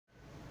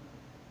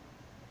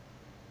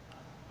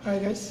Hi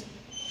guys,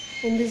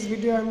 in this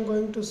video I am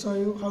going to show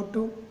you how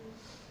to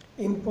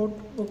import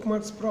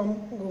bookmarks from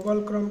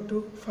Google Chrome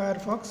to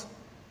Firefox.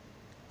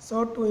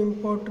 So to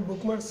import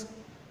bookmarks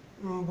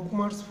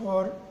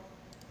for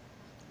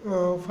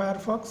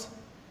Firefox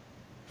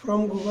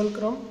from Google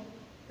Chrome,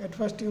 at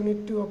first you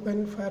need to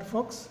open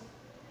Firefox,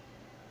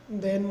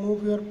 then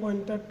move your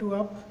pointer to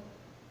up.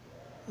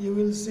 You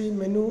will see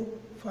menu,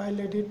 file,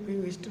 edit,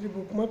 view history,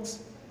 bookmarks.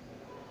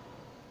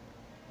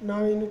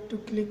 Now you need to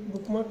click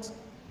bookmarks.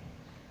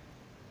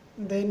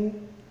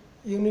 Then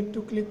you need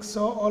to click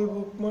show all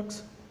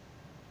bookmarks.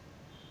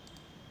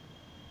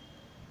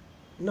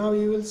 Now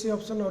you will see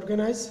option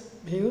organize,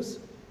 views,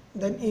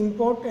 then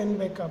import and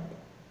backup.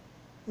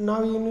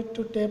 Now you need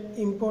to tap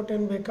import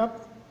and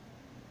backup.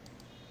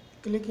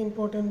 Click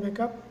import and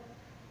backup.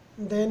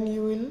 Then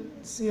you will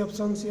see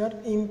options here,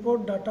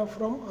 import data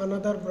from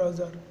another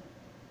browser.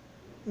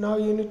 Now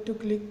you need to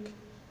click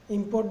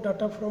import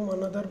data from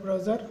another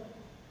browser.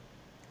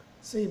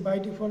 See, by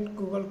default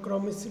Google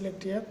Chrome is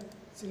selected.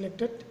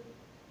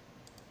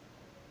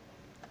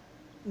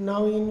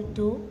 Now you need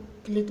to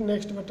click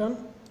next button.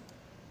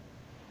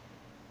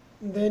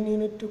 Then you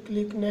need to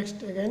click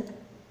next again.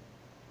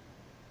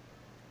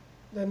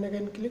 Then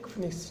again click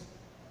finish.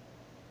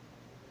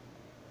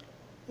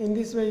 In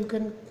this way you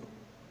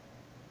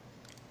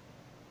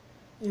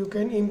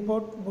can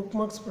import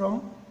bookmarks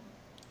from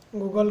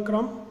Google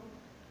Chrome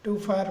to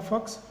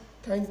Firefox.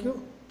 Thank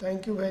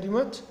you very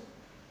much.